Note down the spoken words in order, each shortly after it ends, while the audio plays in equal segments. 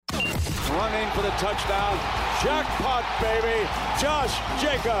running for the touchdown. Jackpot, baby. Josh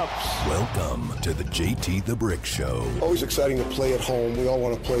Jacobs. Welcome to the JT the Brick Show. Always exciting to play at home. We all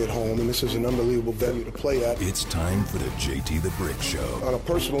want to play at home, and this is an unbelievable venue to play at. It's time for the JT the Brick Show. On a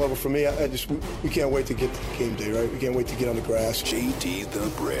personal level, for me, we can't wait to get to game day, right? We can't wait to get on the grass. JT the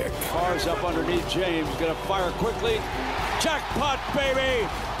Brick. Carr's up underneath James. Going to fire quickly. Jackpot, baby.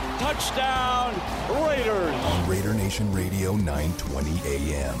 Touchdown, Raiders. On Raider Nation Radio 920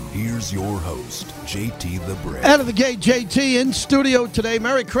 AM. Here's your host, JT the Brick. Out of the gate, JT in studio today.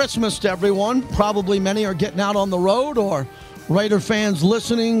 Merry Christmas to everyone. Probably many are getting out on the road, or Raider fans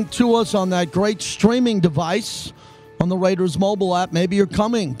listening to us on that great streaming device on the Raiders mobile app. Maybe you're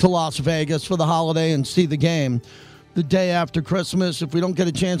coming to Las Vegas for the holiday and see the game the day after Christmas. If we don't get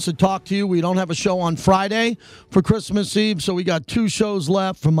a chance to talk to you, we don't have a show on Friday for Christmas Eve, so we got 2 shows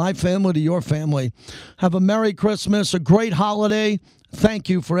left from my family to your family. Have a Merry Christmas, a great holiday. Thank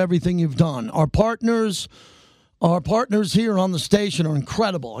you for everything you've done. Our partners here on the station are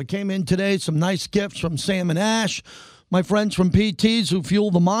incredible. I came in today, some nice gifts from Sam and Ash, my friends from PTs who fuel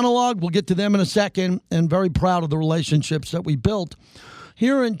the monologue. We'll get to them in a second, and very proud of the relationships that we built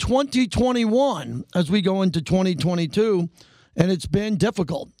here in 2021 as we go into 2022, and it's been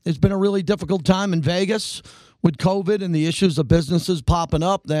difficult. It's been a really difficult time in Vegas with COVID and the issues of businesses popping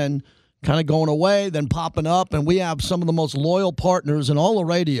up, then kind of going away, then popping up, and we have some of the most loyal partners in all of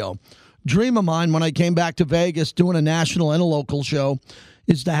radio. Dream of mine when I came back to Vegas doing a national and a local show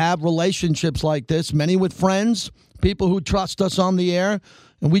is to have relationships like this, many with friends, people who trust us on the air,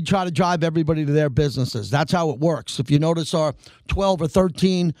 and we try to drive everybody to their businesses. That's how it works. If you notice our 12 or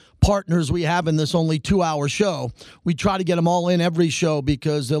 13 partners we have in this only 2-hour show, we try to get them all in every show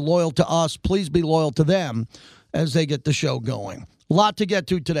because they're loyal to us. Please be loyal to them as they get the show going. A lot to get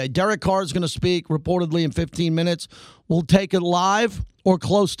to today. Derek Carr is going to speak reportedly in 15 minutes. We'll take it live or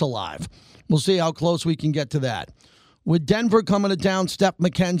close to live. We'll see how close we can get to that. With Denver coming to town, Steph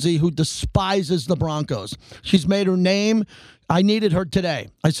McKenzie, who despises the Broncos. She's made her name. I needed her today.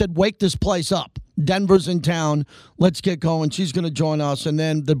 I said, wake this place up. Denver's in town. Let's get going. She's going to join us. And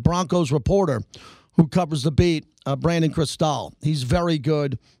then the Broncos reporter who covers the beat, Brandon Cristal. He's very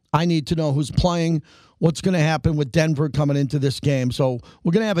good. I need to know who's playing, what's going to happen with Denver coming into this game. So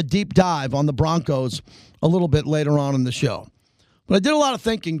we're going to have a deep dive on the Broncos a little bit later on in the show. But I did a lot of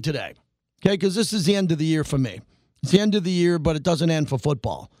thinking today, okay, because this is the end of the year for me. It's the end of the year, but it doesn't end for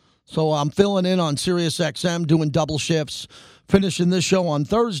football. So I'm filling in on SiriusXM, doing double shifts, finishing this show on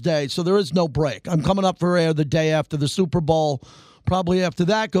Thursday, so there is no break. I'm coming up for air the day after the Super Bowl. Probably after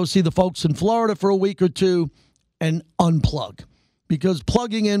that, go see the folks in Florida for a week or two and unplug. Because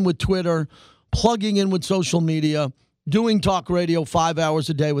plugging in with Twitter, plugging in with social media, doing talk radio 5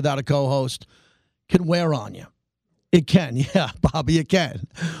 hours a day without a co-host can wear on you. It can, yeah, Bobby, it can.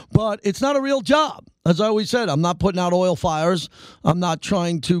 But it's not a real job. As I always said, I'm not putting out oil fires. I'm not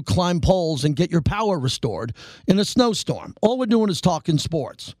trying to climb poles and get your power restored in a snowstorm. All we're doing is talking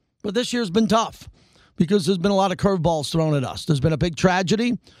sports. But this year's been tough because there's been a lot of curveballs thrown at us. There's been a big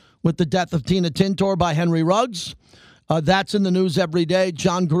tragedy with the death of Tina Tintor by Henry Ruggs. That's in the news every day.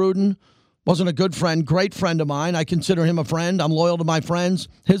 John Gruden wasn't a good friend, great friend of mine. I consider him a friend. I'm loyal to my friends.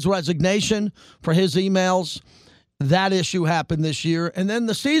 His resignation for his emails. That issue happened this year. And then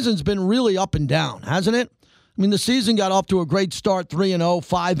the season's been really up and down, hasn't it? I mean, the season got off to a great start, 3-0,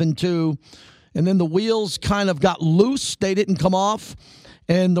 5-2. And then the wheels kind of got loose. They didn't come off.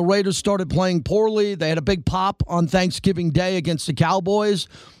 And the Raiders started playing poorly. They had a big pop on Thanksgiving Day against the Cowboys.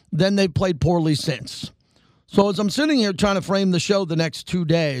 Then they played poorly since. So as I'm sitting here trying to frame the show the next 2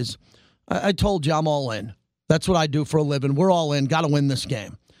 days, I told you I'm all in. That's what I do for a living. We're all in. Got to win this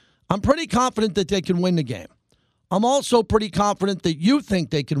game. I'm pretty confident that they can win the game. I'm also pretty confident that you think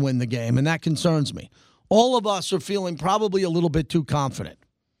they can win the game, and that concerns me. All of us are feeling probably a little bit too confident.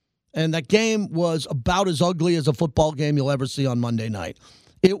 And that game was about as ugly as a football game you'll ever see on Monday night.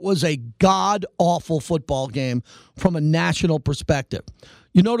 It was a god-awful football game from a national perspective.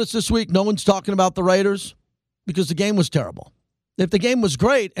 You notice this week no one's talking about the Raiders because the game was terrible. If the game was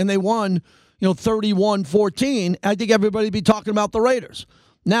great and they won, 31-14, I think everybody would be talking about the Raiders.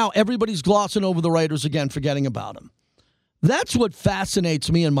 Now everybody's glossing over the Raiders again, forgetting about them. That's what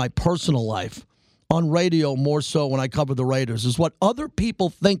fascinates me in my personal life on radio more so when I cover the Raiders, is what other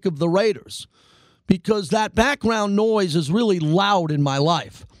people think of the Raiders. Because that background noise is really loud in my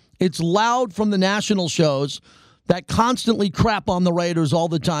life. It's loud from the national shows that constantly crap on the Raiders all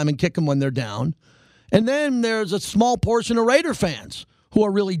the time and kick them when they're down. And then there's a small portion of Raider fans who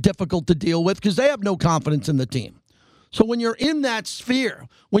are really difficult to deal with because they have no confidence in the team. So when you're in that sphere,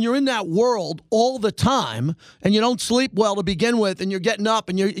 when you're in that world all the time, and you don't sleep well to begin with, and you're getting up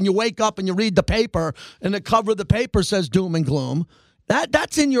and you wake up and you read the paper, and the cover of the paper says doom and gloom,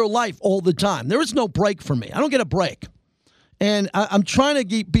 that's in your life all the time. There is no break for me. I don't get a break. And I'm trying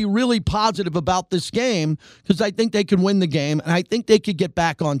to be really positive about this game because I think they could win the game, and I think they could get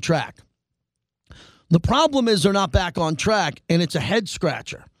back on track. The problem is they're not back on track, and it's a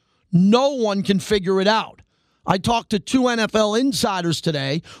head-scratcher. No one can figure it out. I talked to 2 NFL insiders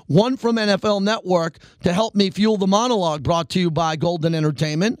today, one from NFL Network to help me fuel the monologue brought to you by Golden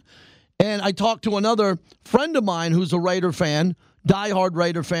Entertainment. And I talked to another friend of mine who's a Raider fan, diehard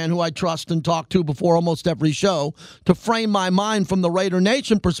Raider fan who I trust and talk to before almost every show to frame my mind from the Raider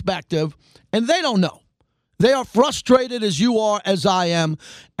Nation perspective. And they don't know. They are frustrated as you are, as I am,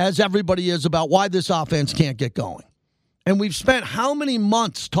 as everybody is about why this offense can't get going. And we've spent how many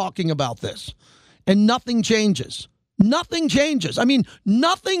months talking about this? And nothing changes. Nothing changes. I mean,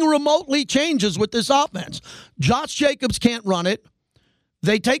 nothing remotely changes with this offense. Josh Jacobs can't run it.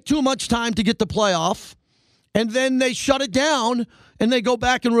 They take too much time to get the playoff, and then they shut it down, and they go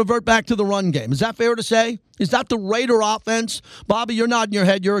back and revert back to the run game. Is that fair to say? Is that the Raider offense? Bobby, you're nodding your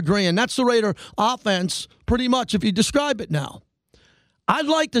head. You're agreeing. That's the Raider offense pretty much if you describe it now. I'd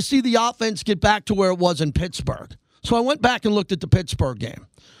like to see the offense get back to where it was in Pittsburgh. So I went back and looked at the Pittsburgh game.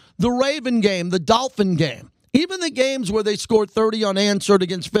 The Raven game, the Dolphin game, even the games where they scored 30 unanswered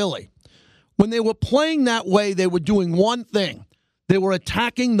against Philly. When they were playing that way, they were doing one thing. They were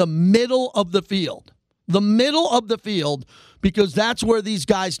attacking the middle of the field. The middle of the field, because that's where these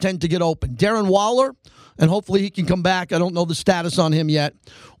guys tend to get open. Darren Waller, and hopefully he can come back. I don't know the status on him yet.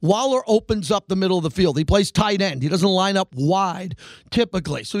 Waller opens up the middle of the field. He plays tight end. He doesn't line up wide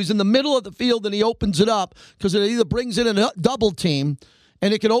typically. So he's in the middle of the field, and he opens it up because it either brings in a double team,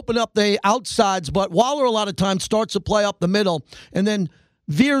 and it can open up the outsides. But Waller a lot of times starts to play up the middle and then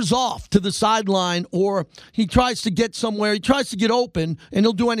veers off to the sideline, or he tries to get somewhere. He tries to get open, and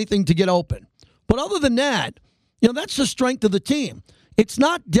he'll do anything to get open. But other than that, that's the strength of the team. It's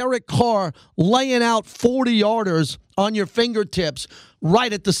not Derek Carr laying out 40-yarders on your fingertips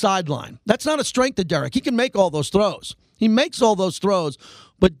right at the sideline. That's not a strength of Derek. He can make all those throws. He makes all those throws.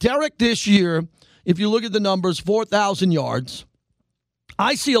 But Derek this year, if you look at the numbers, 4,000 yards.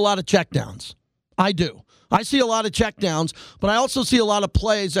 I see a lot of checkdowns. I do. I see a lot of checkdowns, but I also see a lot of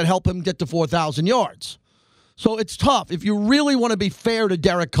plays that help him get to 4,000 yards. So it's tough. If you really want to be fair to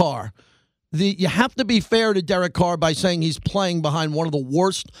Derek Carr, you have to be fair to Derek Carr by saying he's playing behind one of the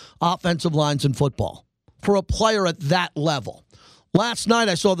worst offensive lines in football for a player at that level. Last night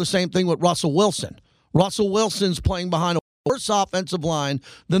I saw the same thing with Russell Wilson. Russell Wilson's playing behind a worse offensive line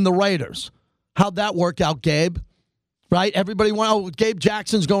than the Raiders. How'd that work out, Gabe? Right? Everybody went, Gabe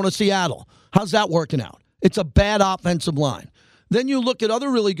Jackson's going to Seattle. How's that working out? It's a bad offensive line. Then you look at other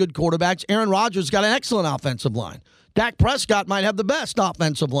really good quarterbacks. Aaron Rodgers got an excellent offensive line. Dak Prescott might have the best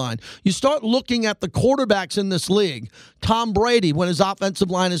offensive line. You start looking at the quarterbacks in this league. Tom Brady, when his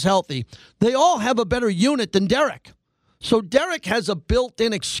offensive line is healthy, they all have a better unit than Derek. So Derek has a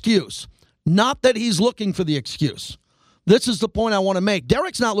built-in excuse. Not that he's looking for the excuse. This is the point I want to make.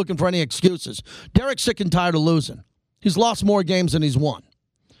 Derek's not looking for any excuses. Derek's sick and tired of losing. He's lost more games than he's won.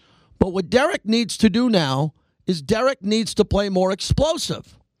 But what Derek needs to do now is Derek needs to play more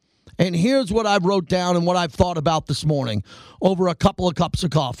explosive. And here's what I've wrote down and what I've thought about this morning over a couple of cups of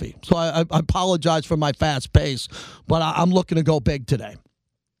coffee. So I apologize for my fast pace, but I'm looking to go big today.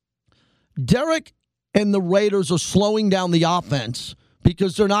 Derek and the Raiders are slowing down the offense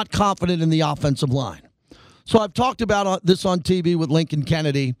because they're not confident in the offensive line. So I've talked about this on TV with Lincoln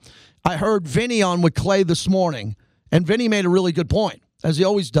Kennedy. I heard Vinny on with Clay this morning, and Vinny made a really good point, as he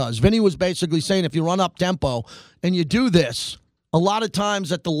always does. Vinny was basically saying if you run up tempo and you do this, a lot of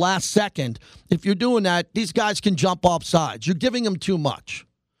times at the last second, if you're doing that, these guys can jump off sides. You're giving them too much.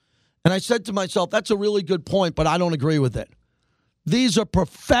 And I said to myself, that's a really good point, but I don't agree with it. These are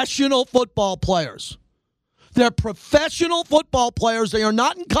professional football players. They're professional football players. They are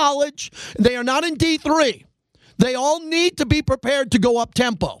not in college. They are not in D3. They all need to be prepared to go up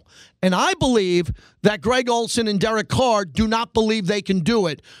tempo. And I believe that Greg Olsen and Derek Carr do not believe they can do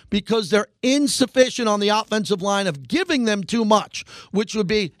it because they're insufficient on the offensive line of giving them too much, which would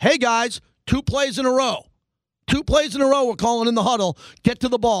be, hey, guys, 2 plays in a row. 2 plays in a row we're calling in the huddle. Get to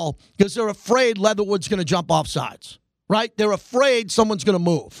the ball because they're afraid Leatherwood's going to jump off sides, right? They're afraid someone's going to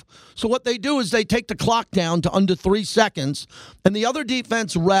move. So what they do is they take the clock down to under 3 seconds, and the other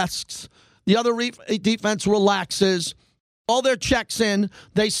defense rests. The other defense relaxes. all their checks in.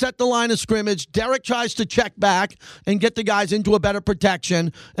 They set the line of scrimmage. Derek tries to check back and get the guys into a better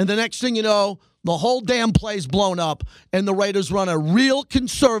protection. And the next thing you know, the whole damn play's blown up, and the Raiders run a real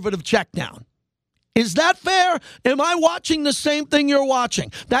conservative check down. Is that fair? Am I watching the same thing you're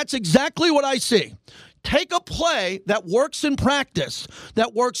watching? That's exactly what I see. Take a play that works in practice,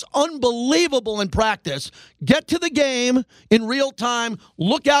 that works unbelievable in practice, get to the game in real time,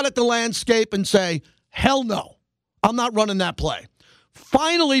 look out at the landscape and say, hell no. I'm not running that play.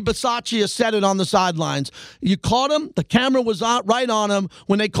 Finally, Bisaccia said it on the sidelines. You caught him. The camera was right on him.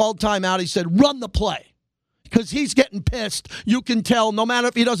 When they called timeout, he said, run the play. Because he's getting pissed. You can tell, no matter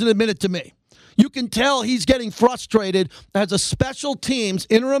if he doesn't admit it to me. You can tell he's getting frustrated as a special teams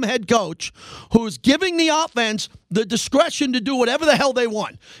interim head coach who's giving the offense the discretion to do whatever the hell they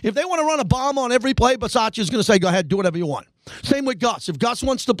want. If they want to run a bomb on every play, Bisaccia is going to say, go ahead, do whatever you want. Same with Gus. If Gus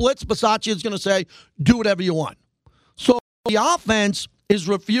wants to blitz, Bisaccia is going to say, do whatever you want. So the offense is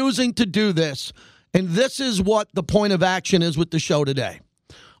refusing to do this, and this is what the point of action is with the show today.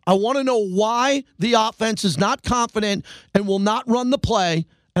 I want to know why the offense is not confident and will not run the play,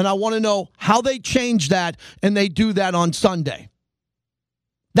 and I want to know how they change that and they do that on Sunday.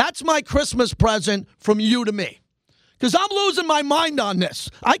 That's my Christmas present from you to me, because I'm losing my mind on this.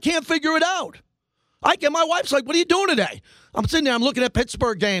 I can't figure it out. My wife's like, what are you doing today? I'm sitting there, I'm looking at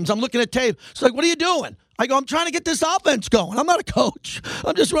Pittsburgh games. I'm looking at tape. She's like, what are you doing? I go, I'm trying to get this offense going. I'm not a coach.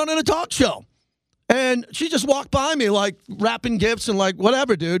 I'm just running a talk show. And she just walked by me like wrapping gifts and like,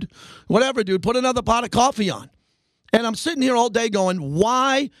 whatever, dude. Whatever, dude. Put another pot of coffee on. And I'm sitting here all day going,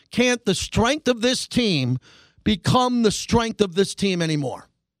 why can't the strength of this team become the strength of this team anymore?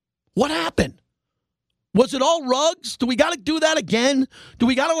 What happened? Was it all Ruggs? Do we got to do that again? Do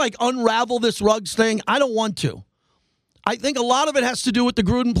we got to like unravel this Ruggs thing? I don't want to. I think a lot of it has to do with the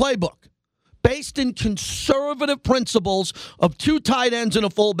Gruden playbook, based in conservative principles of two tight ends and a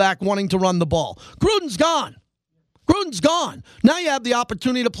fullback wanting to run the ball. Gruden's gone. Gruden's gone. Now you have the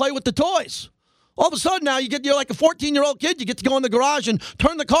opportunity to play with the toys. All of a sudden now you're like a 14-year-old kid. You get to go in the garage and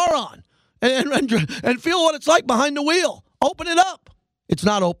turn the car on and feel what it's like behind the wheel. Open it up. It's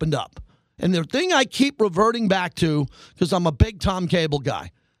not opened up. And the thing I keep reverting back to, because I'm a big Tom Cable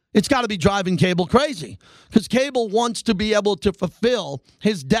guy, it's got to be driving Cable crazy, because Cable wants to be able to fulfill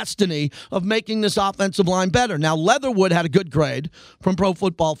his destiny of making this offensive line better. Now, Leatherwood had a good grade from Pro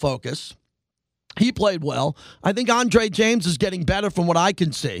Football Focus. He played well. I think Andre James is getting better from what I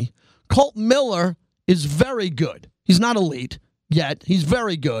can see. Colton Miller is very good. He's not elite yet. He's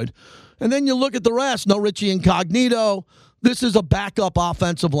very good. And then you look at the rest. No Richie Incognito. This is a backup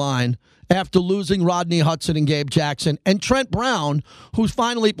offensive line after losing Rodney Hudson and Gabe Jackson. And Trent Brown, who's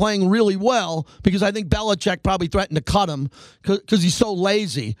finally playing really well, because I think Belichick probably threatened to cut him because he's so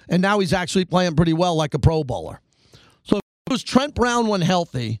lazy. And now he's actually playing pretty well like a Pro Bowler. So it was Trent Brown when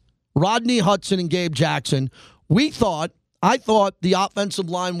healthy, Rodney Hudson and Gabe Jackson. I thought the offensive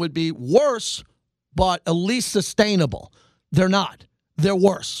line would be worse, but at least sustainable. They're not. They're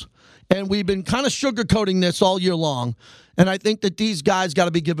worse. And we've been kind of sugarcoating this all year long. And I think that these guys got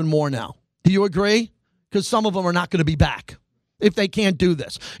to be given more now. Do you agree? Because some of them are not going to be back if they can't do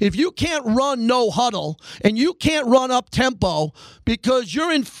this. If you can't run no huddle and you can't run up tempo because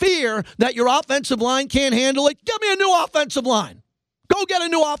you're in fear that your offensive line can't handle it, get me a new offensive line. Go get a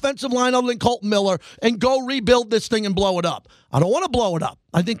new offensive line other than Colton Miller and go rebuild this thing and blow it up. I don't want to blow it up.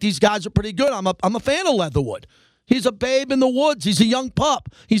 I think these guys are pretty good. I'm a fan of Leatherwood. He's a babe in the woods. He's a young pup.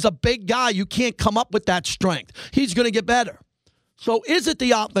 He's a big guy. You can't come up with that strength. He's going to get better. So is it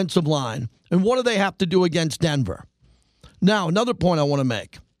the offensive line, and what do they have to do against Denver? Now, another point I want to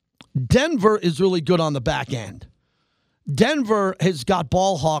make. Denver is really good on the back end. Denver has got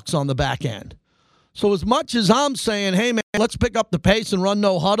ball hawks on the back end. So as much as I'm saying, hey, man, let's pick up the pace and run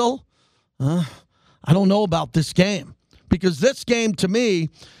no huddle, I don't know about this game. Because this game, to me,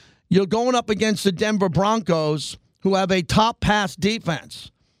 you're going up against the Denver Broncos, who have a top pass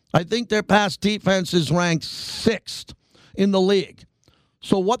defense. I think their pass defense is ranked 6th in the league.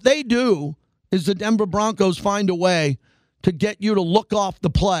 So what they do is the Denver Broncos find a way to get you to look off the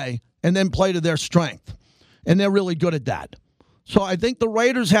play and then play to their strength. And they're really good at that. So I think the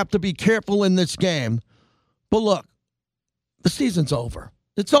Raiders have to be careful in this game. But look, the season's over.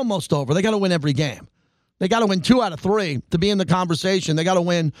 It's almost over. They got to win every game. They got to win 2 out of 3 to be in the conversation. They got to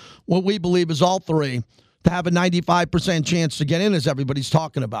win what we believe is all 3 to have a 95% chance to get in, as everybody's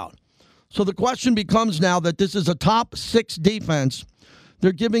talking about. So the question becomes now that this is a top 6 defense.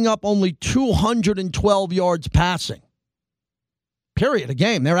 They're giving up only 212 yards passing. Period, a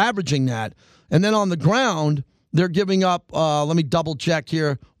game. They're averaging that. And then on the ground, they're giving up, let me double check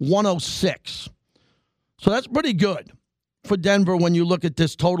here, 106. So that's pretty good. for Denver when you look at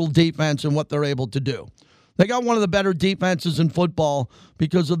this total defense and what they're able to do. They got one of the better defenses in football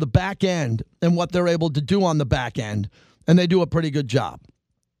because of the back end and what they're able to do on the back end, and they do a pretty good job.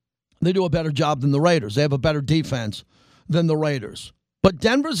 They do a better job than the Raiders. They have a better defense than the Raiders. But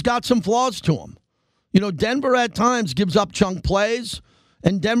Denver's got some flaws to them. You know, Denver at times gives up chunk plays,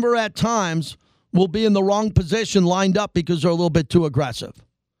 and Denver at times will be in the wrong position lined up because they're a little bit too aggressive.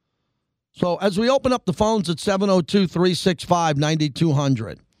 So as we open up the phones at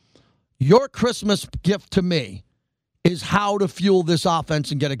 702-365-9200, your Christmas gift to me is how to fuel this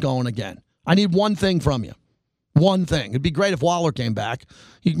offense and get it going again. I need one thing from you. One thing. It'd be great if Waller came back.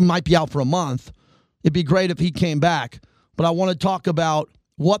 He might be out for a month. It'd be great if he came back. But I want to talk about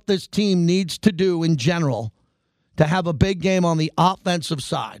what this team needs to do in general to have a big game on the offensive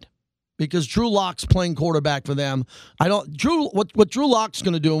side. Because Drew Lock's playing quarterback for them. What Drew Lock's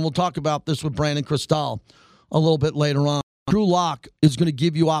going to do, and we'll talk about this with Brandon Cristal a little bit later on. Drew Lock is going to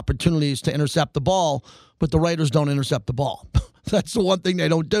give you opportunities to intercept the ball, but the Raiders don't intercept the ball. That's the one thing they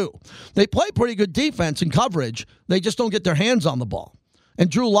don't do. They play pretty good defense and coverage. They just don't get their hands on the ball. And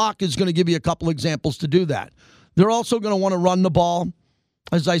Drew Lock is going to give you a couple examples to do that. They're also going to want to run the ball,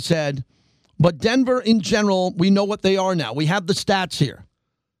 as I said. But Denver in general, we know what they are now. We have the stats here.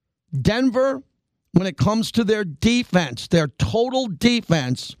 Denver, when it comes to their defense, their total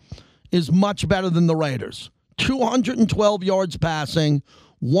defense is much better than the Raiders. 212 yards passing,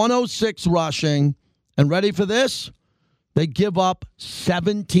 106 rushing, and ready for this? They give up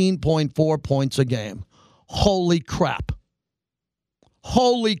 17.4 points a game. Holy crap.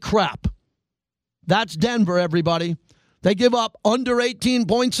 Holy crap. That's Denver, everybody. They give up under 18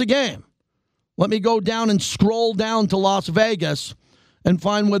 points a game. Let me go down and scroll down to Las Vegas and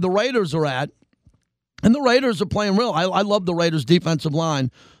find where the Raiders are at. And the Raiders are playing real. I love the Raiders' defensive line.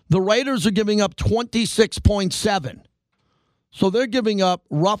 The Raiders are giving up 26.7. So they're giving up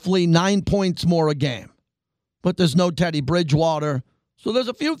roughly 9 points more a game. But there's no Teddy Bridgewater. So there's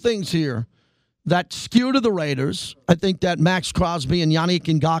a few things here that skew to the Raiders. I think that Max Crosby and Yannick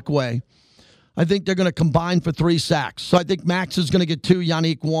Ngakoue, I think they're going to combine for 3 sacks. So I think Max is going to get 2,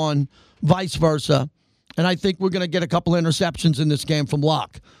 Yannick 1, vice versa. And I think we're going to get a couple interceptions in this game from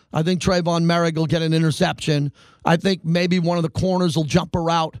Luck. I think Trayvon Merrick will get an interception. I think maybe one of the corners will jump a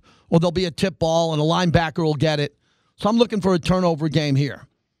route, or there'll be a tip ball and a linebacker will get it. So I'm looking for a turnover game here.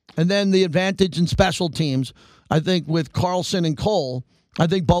 And then the advantage in special teams, I think with Carlson and Cole, I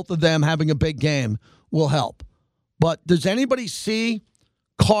think both of them having a big game will help. But does anybody see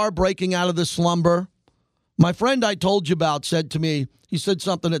Carr breaking out of the slumber? My friend I told you about said to me, he said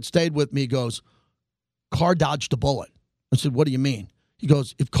something that stayed with me. He goes, Carr dodged a bullet. I said, what do you mean? He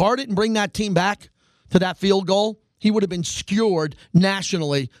goes, if Carr didn't bring that team back to that field goal, he would have been skewered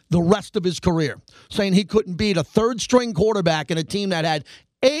nationally the rest of his career, saying he couldn't beat a third-string quarterback in a team that had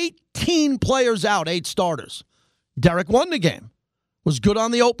 18 players out, 8 starters. Derek won the game, was good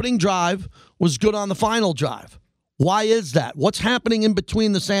on the opening drive, was good on the final drive. Why is that? What's happening in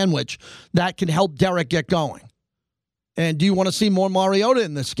between the sandwich that can help Derek get going? And do you want to see more Mariota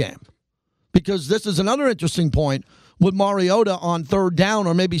in this game? Because this is another interesting point with Mariota on third down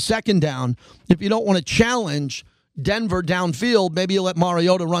or maybe second down. If you don't want to challenge Denver downfield, maybe you let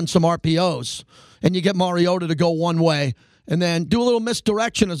Mariota run some RPOs and you get Mariota to go one way and then do a little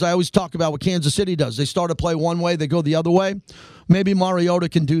misdirection, as I always talk about what Kansas City does. They start to play one way, they go the other way. Maybe Mariota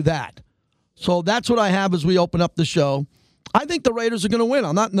can do that. So that's what I have as we open up the show. I think the Raiders are going to win.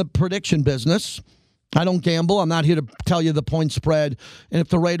 I'm not in the prediction business. I don't gamble. I'm not here to tell you the point spread and if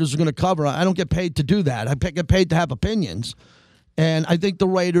the Raiders are going to cover. I don't get paid to do that. I get paid to have opinions. And I think the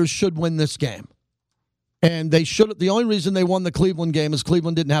Raiders should win this game. And they should. The only reason they won the Cleveland game is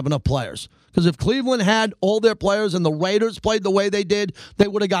Cleveland didn't have enough players. Because if Cleveland had all their players and the Raiders played the way they did, they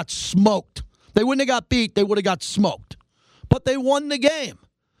would have got smoked. They wouldn't have got beat. They would have got smoked. But they won the game.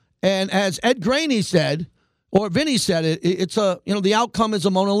 And as Ed Graney said, or Vinny said it, it's the outcome is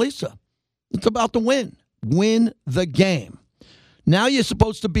a Mona Lisa. It's about to win. Win the game. Now you're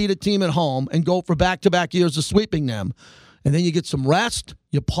supposed to beat a team at home and go for back-to-back years of sweeping them. And then you get some rest.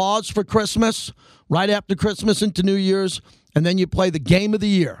 You pause for Christmas, right after Christmas into New Year's, and then you play the game of the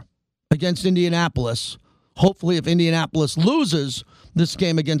year against Indianapolis. Hopefully, if Indianapolis loses this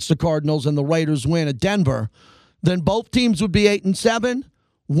game against the Cardinals and the Raiders win at Denver, then both teams would be 8-7.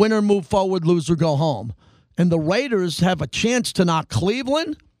 Winner move forward, loser go home. And the Raiders have a chance to knock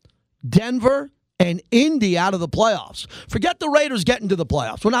Cleveland, Denver, and Indy out of the playoffs. Forget the Raiders getting to the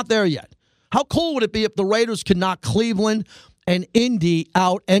playoffs. We're not there yet. How cool would it be if the Raiders could knock Cleveland and Indy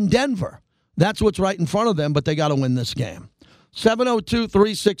out and Denver? That's what's right in front of them, but they got to win this game.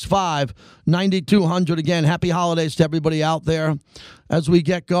 702-365-9200. Again, happy holidays to everybody out there. As we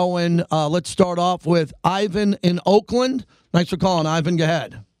get going, let's start off with Ivan in Oakland. Thanks for calling, Ivan. Go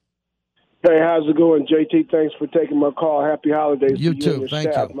ahead. Hey, how's it going, JT? Thanks for taking my call. Happy holidays You to you too. and your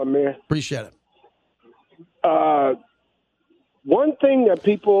Thank staff, you. my man. Appreciate it. One thing that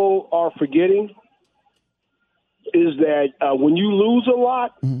people are forgetting is that when you lose a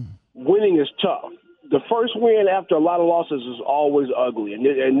lot, winning is tough. The first win after a lot of losses is always ugly,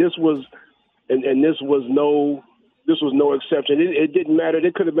 and this was no exception. It didn't matter.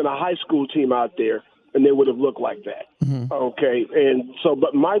 There could have been a high school team out there, and they would have looked like that. Okay, and so,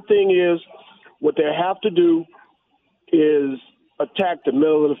 but my thing is, what they have to do is attack the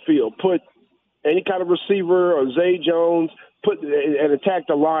middle of the field. Put any kind of receiver or Zay Jones, and attack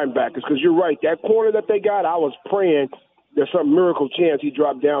the linebackers, because you're right. That corner that they got, I was praying there's some miracle chance he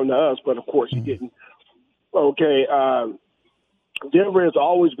dropped down to us, but of course he didn't. Okay, Denver has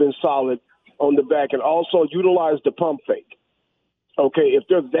always been solid on the back and also utilize the pump fake. Okay, if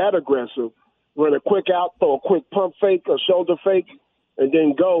they're that aggressive, run a quick out, throw a quick pump fake, a shoulder fake, and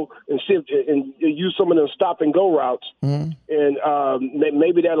then go and see and use some of them stop and go routes, and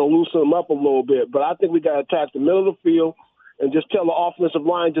maybe that'll loosen them up a little bit. But I think we got to attack the middle of the field and just tell the offensive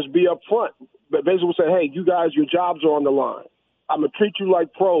line just be up front. But basically we'll say, hey, you guys, your jobs are on the line. I'm gonna treat you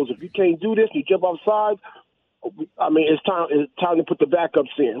like pros. If you can't do this, you jump outside. I mean, it's time to put the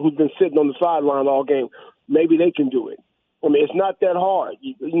backups in, who's been sitting on the sideline all game. Maybe they can do it. I mean, it's not that hard.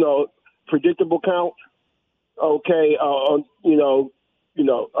 You know, predictable count. Okay,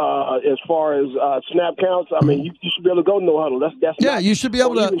 as far as snap counts, I mean, you should be able to go no huddle. That's yeah. not, you should be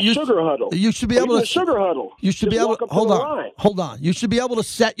able to sugar huddle. You should be able to sugar huddle. You should be able to hold on. You should be able to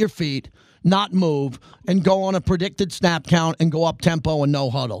set your feet, not move, and go on a predicted snap count and go up tempo and no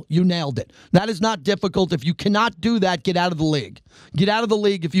huddle. You nailed it. That is not difficult. If you cannot do that, get out of the league. Get out of the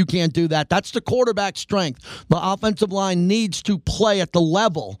league if you can't do that. That's the quarterback's strength. The offensive line needs to play at the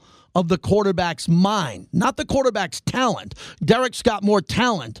level of the quarterback's mind, not the quarterback's talent. Derek's got more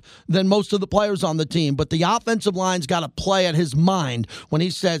talent than most of the players on the team, but the offensive line's got to play at his mind when he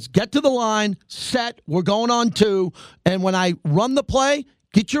says, get to the line, set, we're going on 2, and when I run the play,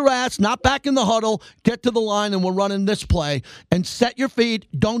 get your ass not back in the huddle, get to the line, and we're running this play, and set your feet,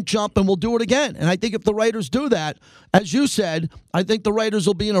 don't jump, and we'll do it again. And I think if the Raiders do that, as you said, I think the Raiders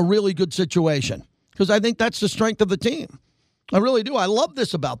will be in a really good situation because I think that's the strength of the team. I really do. I love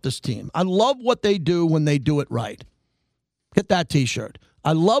this about this team. I love what they do when they do it right. Get that T-shirt.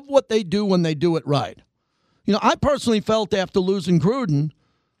 I love what they do when they do it right. You know, I personally felt after losing Gruden,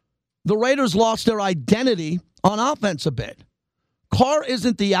 the Raiders lost their identity on offense a bit. Carr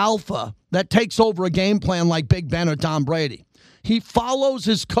isn't the alpha that takes over a game plan like Big Ben or Tom Brady. He follows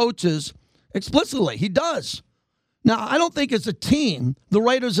his coaches explicitly. He does. Now, I don't think as a team, the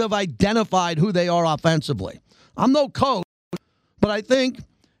Raiders have identified who they are offensively. I'm no coach. But I think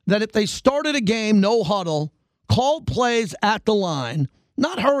that if they started a game, no huddle, called plays at the line,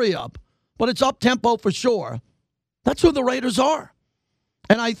 not hurry up, but it's up tempo for sure, that's who the Raiders are.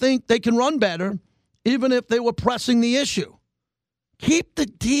 And I think they can run better even if they were pressing the issue. Keep the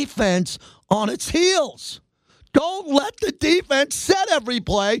defense on its heels. Don't let the defense set every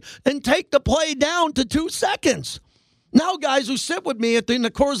play and take the play down to 2 seconds. Now guys who sit with me in the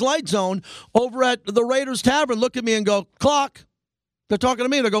Coors Light Zone over at the Raiders Tavern look at me and go, clock. They're talking to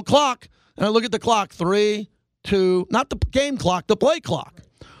me. They go, clock. And I look at the clock. 3, 2, not the game clock, the play clock.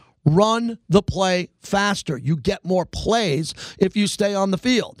 Run the play faster. You get more plays if you stay on the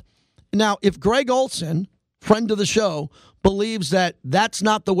field. Now, if Greg Olsen, friend of the show, believes that that's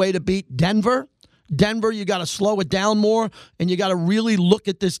not the way to beat Denver, you got to slow it down more and you got to really look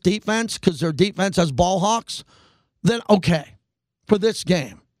at this defense because their defense has ball hawks, then okay for this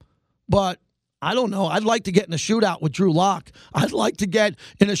game. But I don't know. I'd like to get in a shootout with Drew Lock. I'd like to get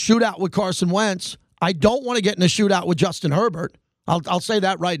in a shootout with Carson Wentz. I don't want to get in a shootout with Justin Herbert. I'll say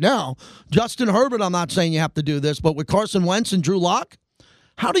that right now. Justin Herbert, I'm not saying you have to do this, but with Carson Wentz and Drew Lock,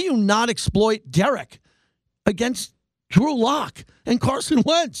 how do you not exploit Derek against Drew Lock and Carson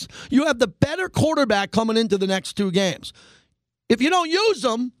Wentz? You have the better quarterback coming into the next 2 games. If you don't use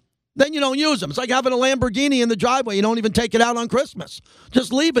them, then you don't use them. It's like having a Lamborghini in the driveway. You don't even take it out on Christmas.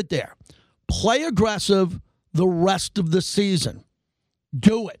 Just leave it there. Play aggressive the rest of the season.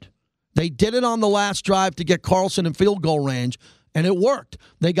 Do it. They did it on the last drive to get Carlson in field goal range, and it worked.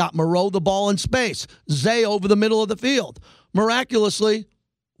 They got Moreau the ball in space. Zay over the middle of the field. Miraculously,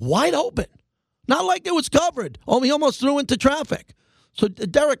 wide open. Not like it was covered. Oh, he almost threw into traffic. So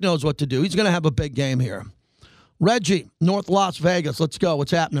Derek knows what to do. He's going to have a big game here. Reggie, North Las Vegas. Let's go.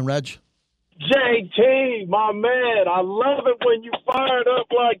 What's happening, Reg? JT, my man, I love it when you fired up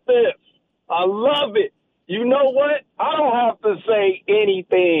like this. I love it. You know what? I don't have to say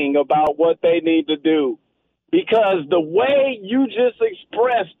anything about what they need to do because the way you just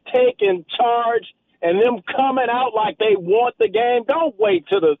expressed taking charge and them coming out like they want the game, don't wait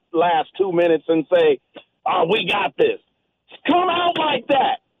till the last 2 minutes and say, oh, we got this. Come out like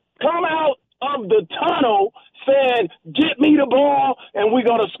that. Come out of the tunnel saying, get me the ball and we're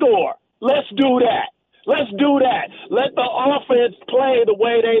going to score. Let's do that. Let's do that. Let the offense play the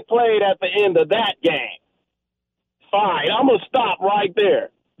way they played at the end of that game. Fine, I'm going to stop right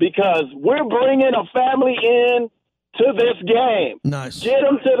there because we're bringing a family in to this game. Nice. Get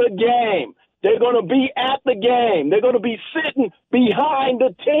them to the game. They're going to be at the game. They're going to be sitting behind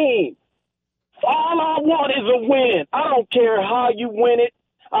the team. All I want is a win. I don't care how you win it.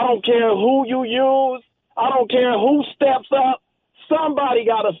 I don't care who you use. I don't care who steps up. Somebody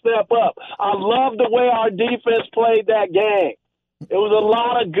got to step up. I love the way our defense played that game. It was a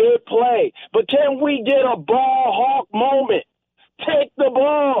lot of good play. But can we get a ball hawk moment? Take the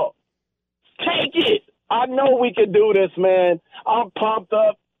ball. Take it. I know we can do this, man. I'm pumped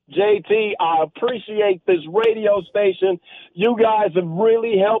up. JT, I appreciate this radio station. You guys have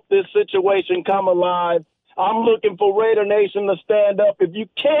really helped this situation come alive. I'm looking for Raider Nation to stand up. If you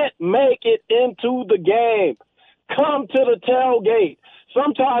can't make it into the game, come to the tailgate.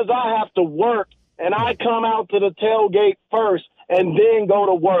 Sometimes I have to work, and I come out to the tailgate first and then go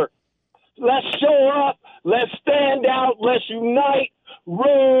to work. Let's show up. Let's stand out. Let's unite.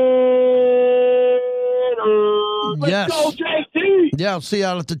 Let's go, JT. Yeah, I'll see you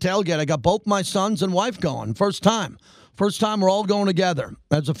out at the tailgate. I got both my sons and wife going. First time we're all going together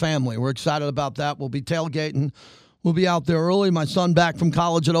as a family. We're excited about that. We'll be tailgating. We'll be out there early. My son back from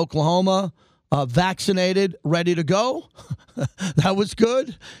college at Oklahoma, vaccinated, ready to go. That was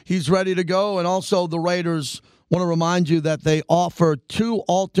good. He's ready to go. And also the Raiders want to remind you that they offer 2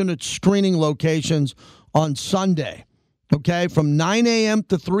 alternate screening locations on Sunday, okay, from 9 a.m.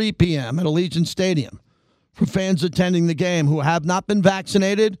 to 3 p.m. at Allegiant Stadium for fans attending the game who have not been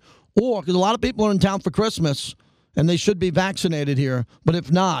vaccinated or because a lot of people are in town for Christmas and they should be vaccinated here. But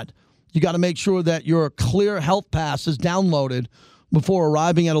if not, you got to make sure that your Clear Health Pass is downloaded before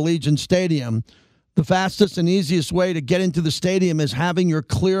arriving at Allegiant Stadium. The fastest and easiest way to get into the stadium is having your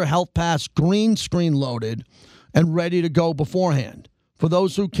Clear Health Pass green screen loaded and ready to go beforehand. For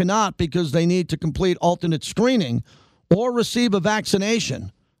those who cannot because they need to complete alternate screening or receive a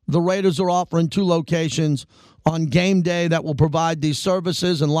vaccination, the Raiders are offering 2 locations on game day that will provide these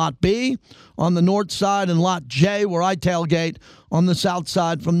services in Lot B on the north side and Lot J, where I tailgate, on the south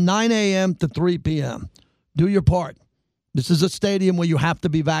side from 9 a.m. to 3 p.m. Do your part. This is a stadium where you have to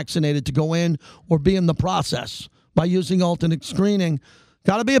be vaccinated to go in or be in the process by using alternate screening.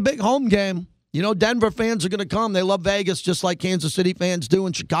 Got to be a big home game. You know, Denver fans are going to come. They love Vegas just like Kansas City fans do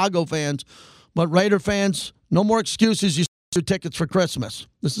and Chicago fans. But Raider fans, no more excuses. You your tickets for Christmas.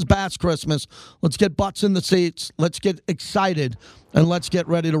 This is past Christmas. Let's get butts in the seats. Let's get excited, and let's get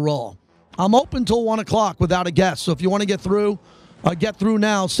ready to roll. I'm open till 1 o'clock without a guest, so if you want to get through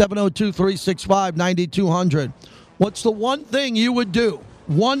now, 702-365-9200. What's the one thing you would do,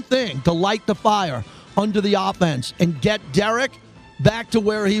 one thing to light the fire under the offense and get Derek back to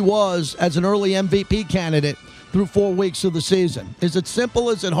where he was as an early MVP candidate through 4 weeks of the season? Is it simple?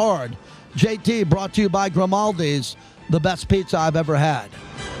 Is it hard? JT, brought to you by Grimaldi's, the best pizza I've ever had.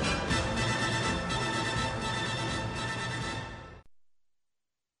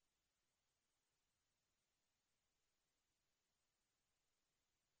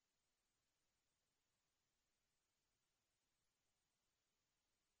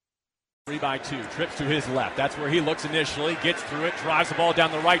 Three by 2, trips to his left. That's where he looks initially, gets through it, drives the ball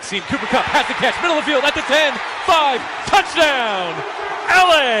down the right seam. Cooper Kupp has the catch, middle of the field at the 10, 5, touchdown,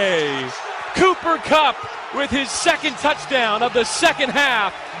 LA! Cooper Kupp with his second touchdown of the second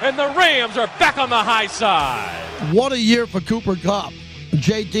half, and the Rams are back on the high side. What a year for Cooper Kupp.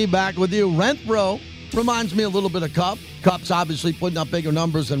 JT back with you. Renfro reminds me a little bit of Kupp. Kupp's obviously putting up bigger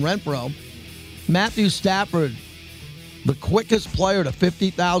numbers than Renfro. Matthew Stafford, the quickest player to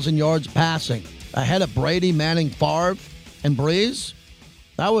 50,000 yards passing, ahead of Brady, Manning, Favre, and Breeze.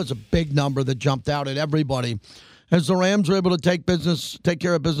 That was a big number that jumped out at everybody as the Rams were able to take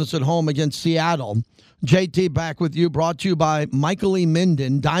care of business at home against Seattle. JT back with you, brought to you by Michael E.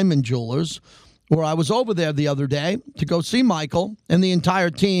 Minden Diamond Jewelers, where I was over there the other day to go see Michael and the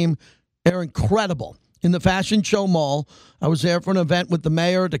entire team. They're incredible. In the Fashion Show Mall, I was there for an event with the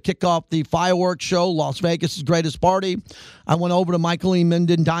mayor to kick off the fireworks show, Las Vegas' greatest party. I went over to Michael E.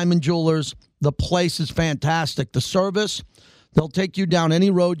 Minden Diamond Jewelers. The place is fantastic. The service, they'll take you down any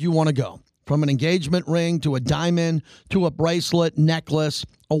road you want to go. From an engagement ring to a diamond to a bracelet, necklace,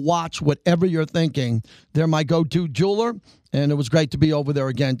 a watch, whatever you're thinking, they're my go-to jeweler. And it was great to be over there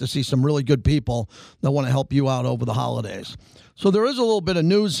again to see some really good people that want to help you out over the holidays. So there is a little bit of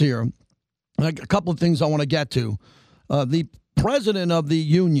news here. A couple of things I want to get to. The president of the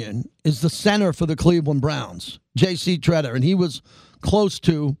union is the center for the Cleveland Browns, J.C. Tretter, and he was close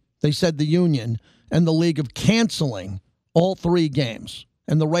to, they said, the union and the league of canceling all 3 games,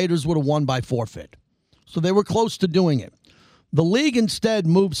 and the Raiders would have won by forfeit. So they were close to doing it. The league instead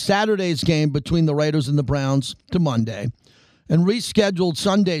moved Saturday's game between the Raiders and the Browns to Monday and rescheduled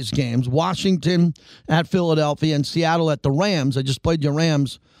Sunday's games, Washington at Philadelphia and Seattle at the Rams. I just played your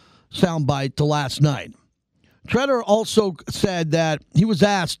Rams soundbite to last night. Tretter also said that he was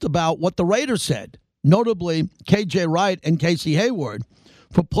asked about what the Raiders said, notably K.J. Wright and Casey Hayward,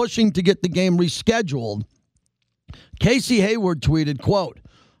 for pushing to get the game rescheduled. Casey Hayward tweeted, quote,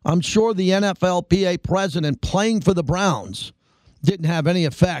 "I'm sure the NFLPA president playing for the Browns didn't have any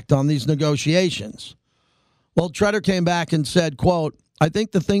effect on these negotiations." Well, Tretter came back and said, quote, "I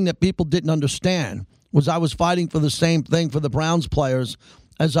think the thing that people didn't understand was I was fighting for the same thing for the Browns players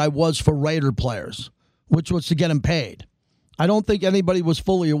as I was for Raider players, which was to get them paid. I don't think anybody was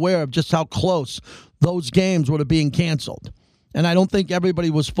fully aware of just how close those games were to being canceled. And I don't think everybody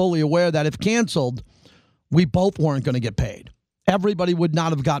was fully aware that if canceled, we both weren't going to get paid. Everybody would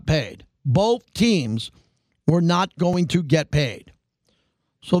not have got paid. Both teams were not going to get paid."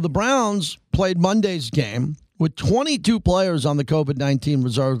 So the Browns played Monday's game with 22 players on the COVID-19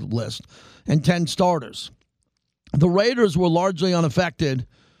 reserve list and 10 starters. The Raiders were largely unaffected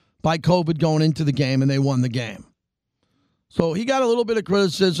by COVID going into the game, and they won the game. So he got a little bit of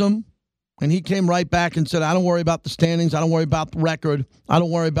criticism, and he came right back and said, "I don't worry about the standings. I don't worry about the record. I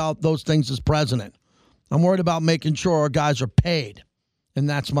don't worry about those things as president. I'm worried about making sure our guys are paid, and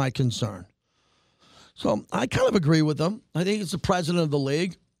that's my concern." So I kind of agree with him. I think it's the president of the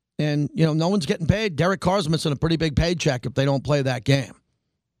league, and, no one's getting paid. Derek Carr's missing a pretty big paycheck if they don't play that game.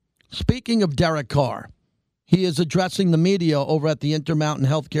 Speaking of Derek Carr, he is addressing the media over at the Intermountain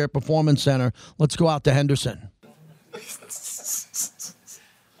Healthcare Performance Center. Let's go out to Henderson. All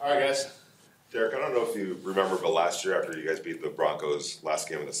right, guys. Derek, I don't know if you remember, but last year after you guys beat the Broncos last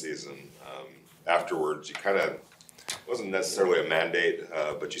game of the season, afterwards you kind of, wasn't necessarily a mandate,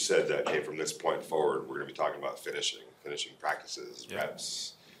 but you said that, hey, from this point forward, we're going to be talking about finishing practices,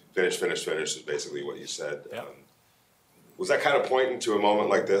 reps. Finish is basically what you said. Yep. Was that kind of pointing to a moment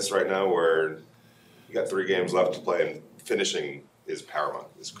like this right now where you got 3 games left to play and finishing is paramount,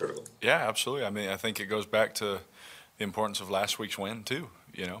 is critical? Yeah, absolutely. I mean, I think it goes back to the importance of last week's win too,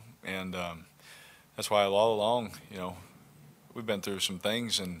 and that's why all along, we've been through some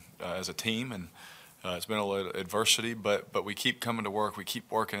things and as a team, and it's been a little adversity, but we keep coming to work, we keep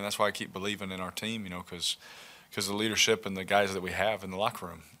working, and that's why I keep believing in our team, because the leadership and the guys that we have in the locker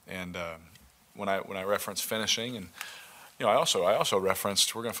room. And when I reference finishing, and I also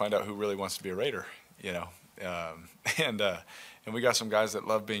referenced we're going to find out who really wants to be a Raider, and we got some guys that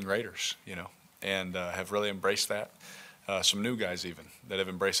love being Raiders, and have really embraced that. Some new guys even that have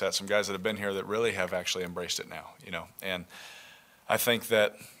embraced that. Some guys that have been here that really have actually embraced it now, And I think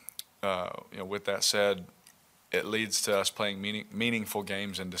that, with that said, it leads to us playing meaningful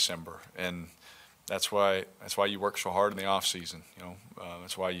games in December, and that's why you work so hard in the off season.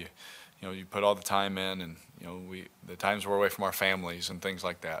 That's why you put all the time in, and the times we're away from our families and things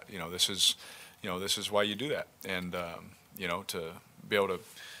like that. This is why you do that, and to be able to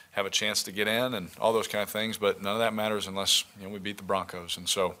have a chance to get in and all those kind of things. But none of that matters unless we beat the Broncos. And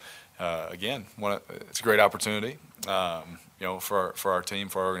so again, it's a great opportunity, for our team,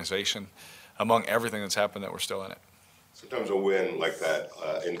 for our organization, among everything that's happened, that we're still in it. Sometimes a win like that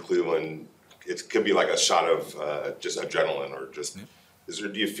in Cleveland, it can be like a shot of just adrenaline, or just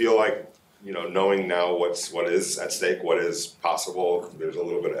do you feel like, knowing now what is at stake, what is possible, there's a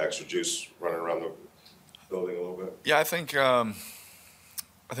little bit of extra juice running around the building a little bit? Yeah, I think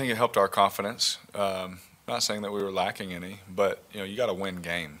it helped our confidence. Not saying that we were lacking any, but you got to win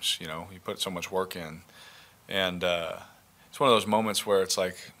games. You put so much work in, and it's one of those moments where it's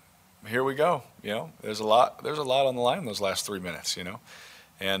like, here we go. There's a lot on the line in those last 3 minutes.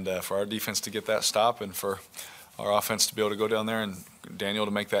 And for our defense to get that stop, and for our offense to be able to go down there and Daniel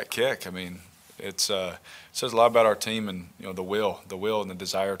to make that kick, I mean, it says a lot about our team, and the will and the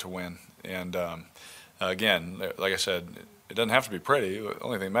desire to win. And again, like I said, it doesn't have to be pretty. The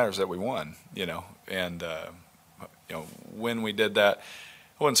only thing that matters is that we won. And when we did that,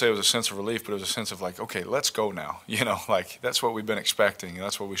 wouldn't say it was a sense of relief, but it was a sense of like, okay, let's go now. Like that's what we've been expecting, and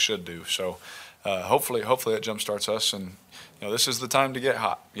that's what we should do. So hopefully that jump starts us, and this is the time to get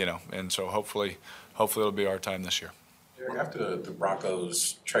hot. And so hopefully it'll be our time this year. After the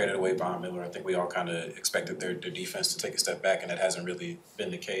Broncos traded away Von Miller, I think we all kind of expected their defense to take a step back, and that hasn't really been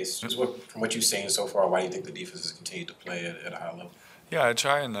the case. Just from what you've seen so far, why do you think the defense has continued to play at a high level? Yeah, I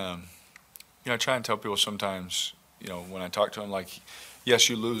try and tell people sometimes, when I talk to them, like, yes,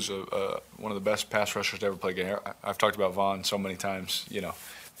 you lose one of the best pass rushers to ever play game. I've talked about Von so many times, that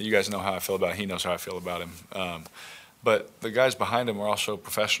you guys know how I feel about him. He knows how I feel about him. But the guys behind him are also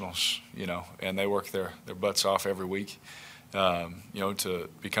professionals, and they work their butts off every week, to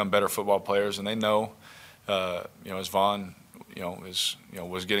become better football players. And they know, as Von,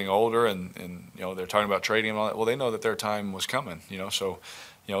 was getting older, and they're talking about trading him and all that. Well, they know that their time was coming, So,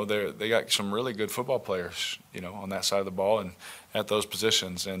 they got some really good football players, on that side of the ball and at those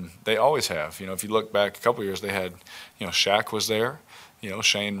positions, and they always have. If you look back a couple of years, they had, Shaq was there.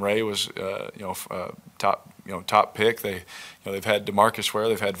 Shane Ray was, top pick. They've had DeMarcus Ware,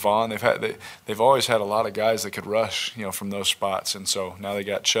 they've had Vaughn, they've always had a lot of guys that could rush, from those spots. And so now they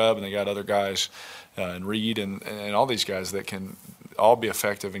got Chubb and they got other guys, and Reed and all these guys that can all be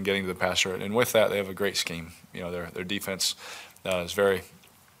effective in getting to the passer. And with that, they have a great scheme. Their defense is very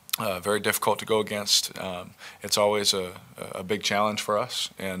difficult to go against. It's always a big challenge for us,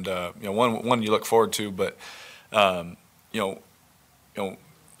 and one you look forward to. But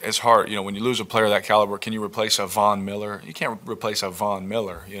it's hard. When you lose a player of that caliber, can you replace a Von Miller? You can't replace a Von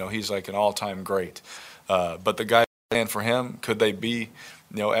Miller. He's like an all-time great. But the guy playing for him, could they be,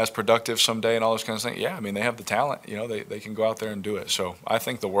 as productive someday and all those kinds of things? Yeah, they have the talent. They can go out there and do it. So I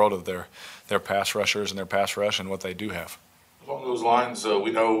think the world of their pass rushers and their pass rush and what they do have. Along those lines,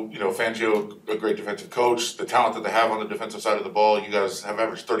 we know, Fangio, a great defensive coach, the talent that they have on the defensive side of the ball. You guys have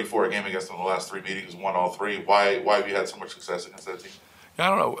averaged 34 a game against them in the last 3 meetings, won all 3. Why have you had so much success against that team? I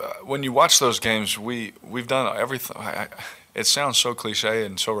don't know. When you watch those games, we've done everything. It sounds so cliche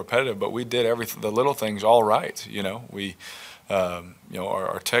and so repetitive, but we did everything, the little things all right. We,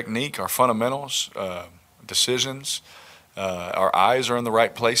 our technique, our fundamentals, decisions, our eyes are in the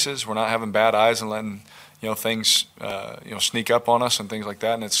right places. We're not having bad eyes and letting things sneak up on us and things like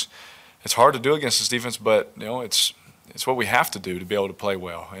that. And it's hard to do against this defense, but it's what we have to do to be able to play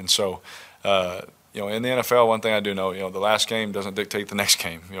well. And so. In the NFL, one thing I do know, the last game doesn't dictate the next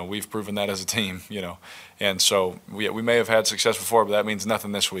game. We've proven that as a team, And so we may have had success before, but that means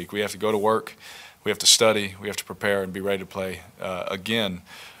nothing this week. We have to go to work, we have to study, we have to prepare and be ready to play again,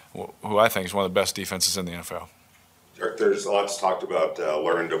 who I think is one of the best defenses in the NFL. Derek, there's lots talked about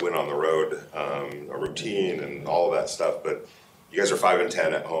learning to win on the road, a routine and all of that stuff, but you guys are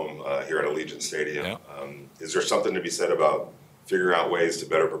 5-10 at home here at Allegiant Stadium. Yeah. Is there something to be said about figuring out ways to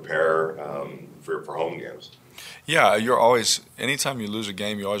better prepare for home games? Yeah, anytime you lose a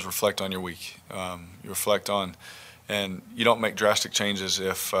game, you always reflect on your week. You reflect on, and you don't make drastic changes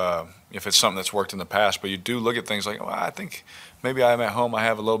if it's something that's worked in the past, but you do look at things like, well, I think maybe I'm at home,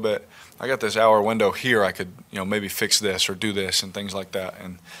 I got this hour window here, I could, maybe fix this or do this and things like that.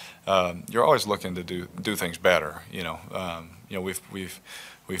 And you're always looking to do things better.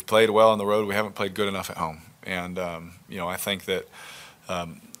 We've played well on the road, we haven't played good enough at home. And, I think that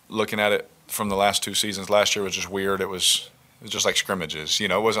looking at it from the last 2 seasons, last year was just weird. It was just like scrimmages. It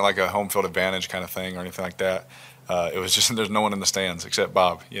wasn't like a home field advantage kind of thing or anything like that. It was just there's no one in the stands except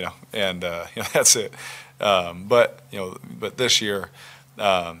Bob, and that's it. But this year,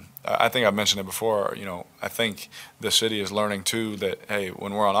 I think I've mentioned it before, I think the city is learning too that, hey,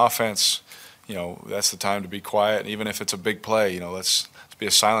 when we're on offense, that's the time to be quiet. Even if it's a big play, let's be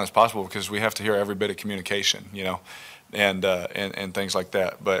as silent as possible because we have to hear every bit of communication, and things like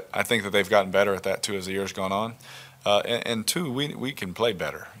that. But I think that they've gotten better at that too as the year's gone on. And two, we can play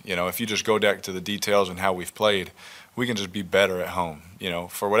better. If you just go back to the details and how we've played, we can just be better at home.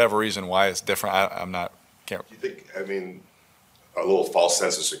 For whatever reason, why it's different, can't. Do you think, a little false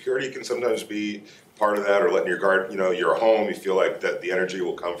sense of security can sometimes be part of that, or letting your guard, you're home, you feel like that the energy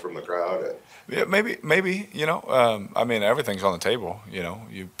will come from the crowd? Yeah, maybe, everything's on the table,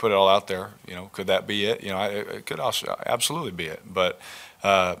 you put it all out there, could that be it? It could also absolutely be it. But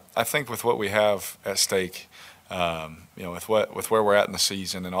I think with what we have at stake, with where we're at in the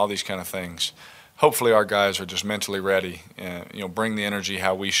season and all these kind of things, hopefully our guys are just mentally ready and, bring the energy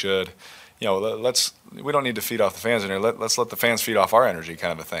how we should. We don't need to feed off the fans in here. Let's let the fans feed off our energy,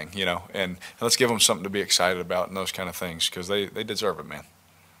 kind of a thing, and let's give them something to be excited about and those kind of things because they deserve it, man.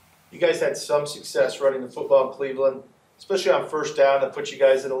 You guys had some success running the football in Cleveland, especially on first down. That put you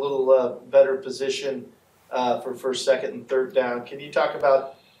guys in a little better position. for first, second, and third down. Can you talk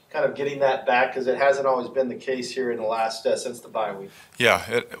about kind of getting that back, because it hasn't always been the case here in the last since the bye week?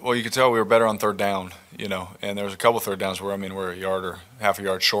 Yeah, well, you could tell we were better on third down, and there was a couple third downs where, we're a yard or half a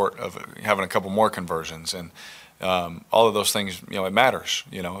yard short of having a couple more conversions. And all of those things, it matters.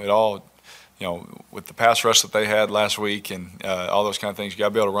 It all, with the pass rush that they had last week and all those kind of things, you got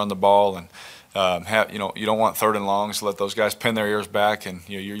to be able to run the ball and you don't want third and longs to let those guys pin their ears back, and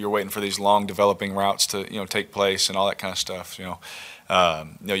you're waiting for these long developing routes to take place and all that kind of stuff. You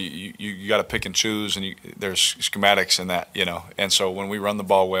got to pick and choose, and there's schematics in that. And so when we run the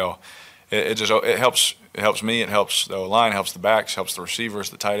ball well, it helps. It helps me. It helps the line. Helps the backs. Helps the receivers.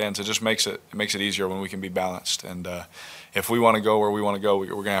 The tight ends. It just makes it easier when we can be balanced. And if we want to go where we want to go, we're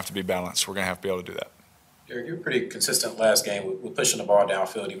going to have to be balanced. We're going to have to be able to do that. Derek, you were pretty consistent last game with pushing the ball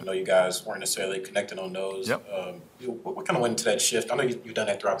downfield, even though you guys weren't necessarily connecting on those. Yep. What kind of went into that shift? I know you've done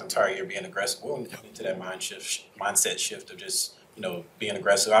that throughout the entire year, being aggressive. What went into that mindset shift of just being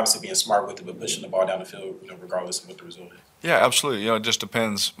aggressive, obviously being smart with it, but pushing the ball down the field, regardless of what the result is? Yeah, absolutely. It just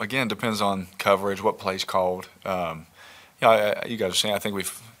depends. Again, depends on coverage, what play's called. You guys are saying. I think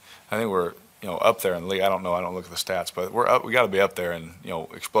we're up there in the league. I don't know. I don't look at the stats, but we're up. We got to be up there in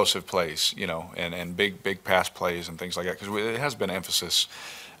explosive plays, and big pass plays and things like that, because it has been emphasis.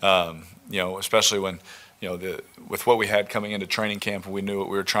 Especially when with what we had coming into training camp, and we knew what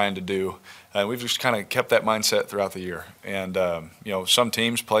we were trying to do, and we've just kind of kept that mindset throughout the year. And some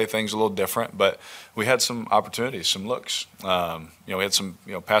teams play things a little different, but we had some opportunities, some looks. We had some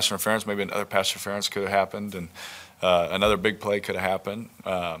pass interference. Maybe another pass interference could have happened, and another big play could have happened.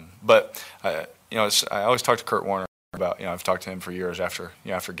 But I always talk to Kurt Warner about, I've talked to him for years after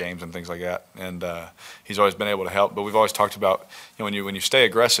games and things like that, and he's always been able to help. But we've always talked about, when you stay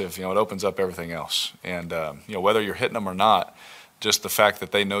aggressive, it opens up everything else. And whether you're hitting them or not, just the fact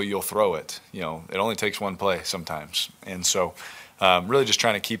that they know you'll throw it, it only takes one play sometimes. And so really just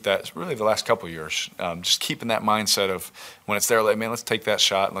trying to keep that, really the last couple of years, just keeping that mindset of when it's there, let's take that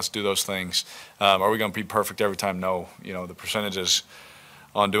shot and let's do those things. Are we going to be perfect every time? No. The percentages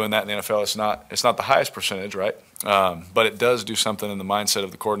on doing that in the NFL, it's not the highest percentage, right? But it does do something in the mindset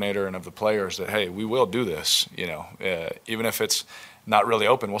of the coordinator and of the players that, hey, we will do this, even if it's not really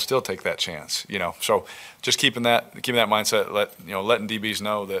open, we'll still take that chance, So just keeping that mindset, letting DBs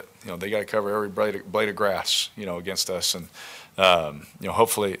know that, they got to cover every blade of grass, against us. And,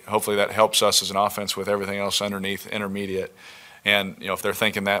 hopefully that helps us as an offense with everything else underneath, intermediate. And, if they're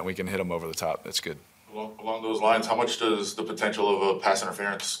thinking that, we can hit them over the top. That's good. Along those lines, how much does the potential of a pass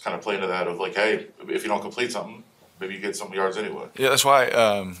interference kind of play into that of hey, if you don't complete something, maybe you get some yards anyway? Yeah, that's why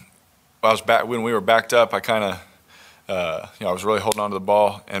when we were backed up, I kind of, I was really holding on to the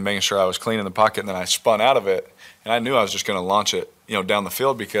ball and making sure I was clean in the pocket, and then I spun out of it, and I knew I was just going to launch it, down the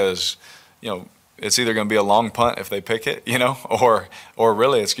field because, it's either going to be a long punt if they pick it, or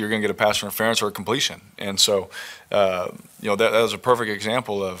really you're going to get a pass interference or a completion. And so, that was a perfect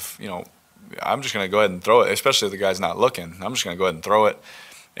example of, I'm just going to go ahead and throw it, especially if the guy's not looking. I'm just going to go ahead and throw it.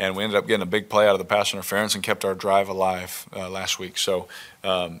 And we ended up getting a big play out of the pass interference and kept our drive alive last week. So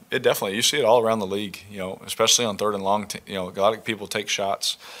it definitely, you see it all around the league, especially on third and long. A lot of people take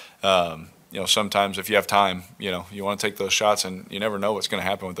shots. Sometimes if you have time, you want to take those shots, and you never know what's going to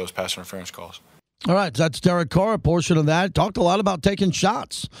happen with those pass interference calls. All right, that's Derek Carr, a portion of that. Talked a lot about taking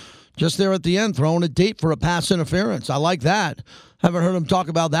shots. Just there at the end, throwing it deep for a pass interference. I like that. Haven't heard him talk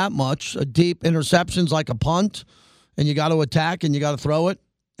about that much. A deep interception's like a punt, and you got to attack and you got to throw it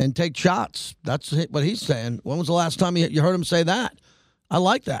and take shots. That's what he's saying. When was the last time you heard him say that? I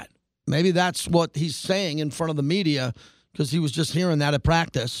like that. Maybe that's what he's saying in front of the media because he was just hearing that at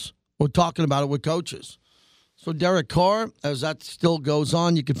practice or talking about it with coaches. So Derek Carr, as that still goes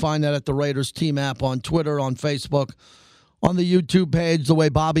on, you can find that at the Raiders team app on Twitter, on Facebook, on the YouTube page, the way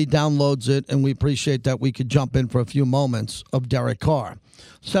Bobby downloads it, and we appreciate that we could jump in for a few moments of Derek Carr.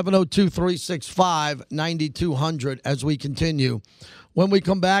 702-365-9200 as we continue. When we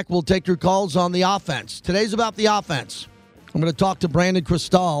come back, we'll take your calls on the offense. Today's about the offense. I'm going to talk to Brandon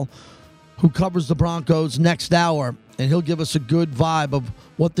Cristal, who covers the Broncos, next hour, and he'll give us a good vibe of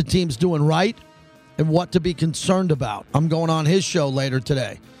what the team's doing right and what to be concerned about. I'm going on his show later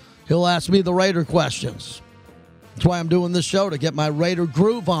today. He'll ask me the Raider questions. That's why I'm doing this show, to get my Raider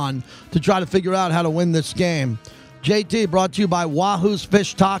groove on, to try to figure out how to win this game. JT brought to you by Wahoo's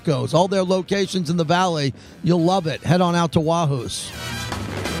Fish Tacos. All their locations in the Valley. You'll love it. Head on out to Wahoo's.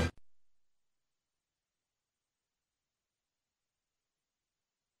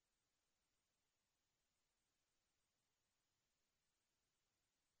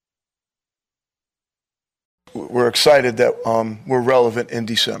 we're excited that we're relevant in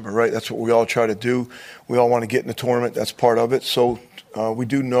December, right? That's what we all try to do. We all want to get in the tournament. That's part of it. So we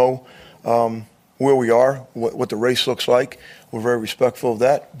do know where we are, what the race looks like. We're very respectful of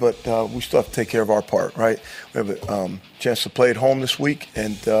that, but we still have to take care of our part, right? We have a chance to play at home this week,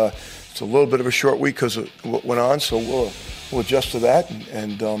 and it's a little bit of a short week because of what went on, so we'll adjust to that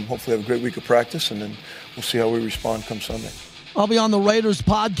and hopefully have a great week of practice, and then we'll see how we respond come Sunday. I'll be on the Raiders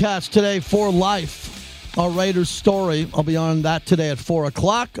podcast today for life, our Raiders story. I'll be on that today at 4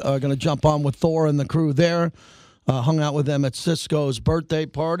 o'clock. Going to jump on with Thor and the crew there. Hung out with them at Cisco's birthday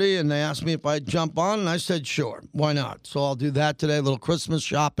party, and they asked me if I'd jump on, and I said, sure, why not? So I'll do that today, a little Christmas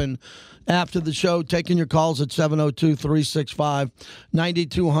shopping after the show, taking your calls at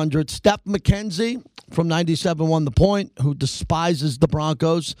 702-365-9200. Steph McKenzie from 97.1 The Point, who despises the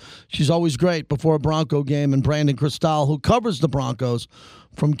Broncos. She's always great before a Bronco game, and Brandon Cristal, who covers the Broncos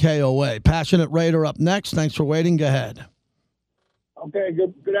from KOA. Passionate Raider up next. Thanks for waiting. Go ahead. Okay,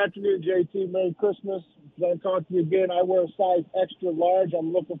 good afternoon, JT. Merry Christmas. Glad to talk to you again. I wear a size extra large.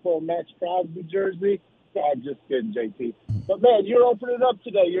 I'm looking for a Max Crosby jersey. No, I'm just kidding, JT. But, man, you're opening it up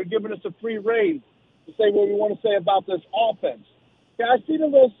today. You're giving us a free rein to say what we want to say about this offense. Yeah, I seen a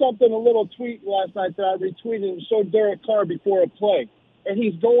little tweet last night that I retweeted and showed Derek Carr before a play. And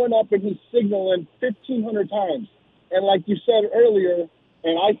he's going up and he's signaling 1,500 times. And like you said earlier,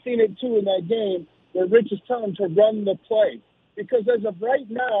 and I seen it too in that game, where Rich is telling him to run the play. Because as of right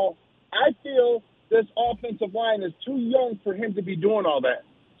now, I feel this offensive line is too young for him to be doing all that.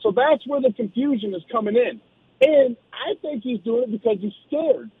 So that's where the confusion is coming in. And I think he's doing it because he's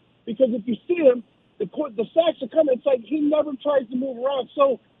scared. Because if you see him, the sacks are coming. It's like he never tries to move around.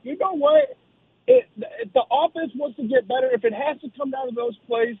 So you know what? If the offense wants to get better, if it has to come down to those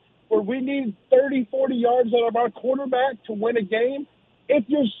plays where we need 30, 40 yards out of our quarterback to win a game, if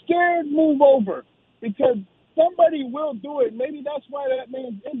you're scared, move over. Because somebody will do it. Maybe that's why that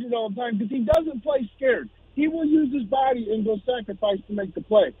man's injured all the time, because he doesn't play scared. He will use his body and go sacrifice to make the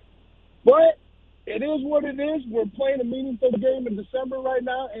play. But it is what it is. We're playing a meaningful game in December right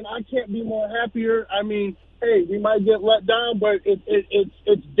now, and I can't be more happier. I mean, hey, we might get let down, but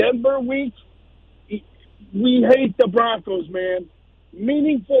it's Denver week. We hate the Broncos, man.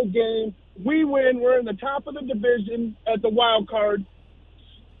 Meaningful game. We win. We're in the top of the division at the wild card.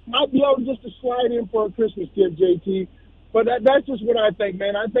 Might be able just to slide in for a Christmas gift, JT. But that's just what I think,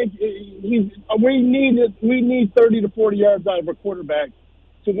 man. I think we need 30 to 40 yards out of a quarterback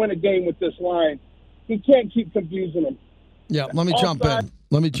to win a game with this line. He can't keep confusing them. Yeah, let me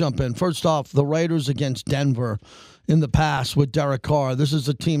jump in. First off, the Raiders against Denver in the past with Derek Carr, this is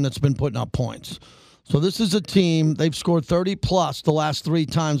a team that's been putting up points. So this is a team, they've scored 30-plus the last 3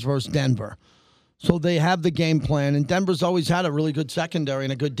 times versus Denver. So they have the game plan, and Denver's always had a really good secondary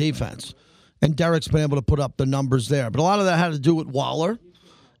and a good defense. And Derek's been able to put up the numbers there. But a lot of that had to do with Waller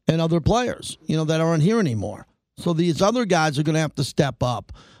and other players, that aren't here anymore. So these other guys are going to have to step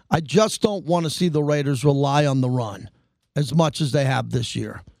up. I just don't want to see the Raiders rely on the run as much as they have this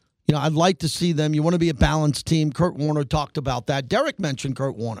year. I'd like to see them. You want to be a balanced team. Kurt Warner talked about that. Derek mentioned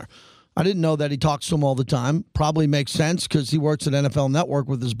Kurt Warner. I didn't know that he talks to him all the time. Probably makes sense because he works at NFL Network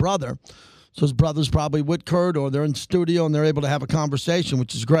with his brother. So his brother's probably with Kurt, or they're in studio and they're able to have a conversation,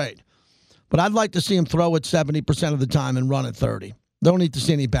 which is great. But I'd like to see him throw it 70% of the time and run at 30. Don't need to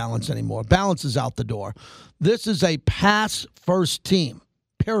see any balance anymore. Balance is out the door. This is a pass-first team,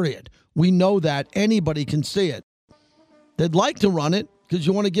 period. We know that. Anybody can see it. They'd like to run it because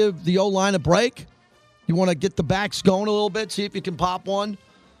you want to give the O-line a break. You want to get the backs going a little bit, see if you can pop one.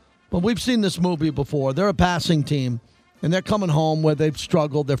 But we've seen this movie before. They're a passing team. And they're coming home where they've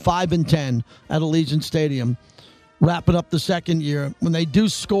struggled. They're 5-10 at Allegiant Stadium, wrapping up the second year. When they do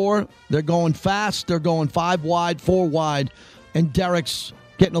score, they're going fast. They're going 5 wide, 4 wide, and Derek's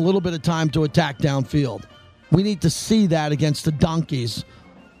getting a little bit of time to attack downfield. We need to see that against the Donkeys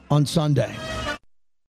on Sunday.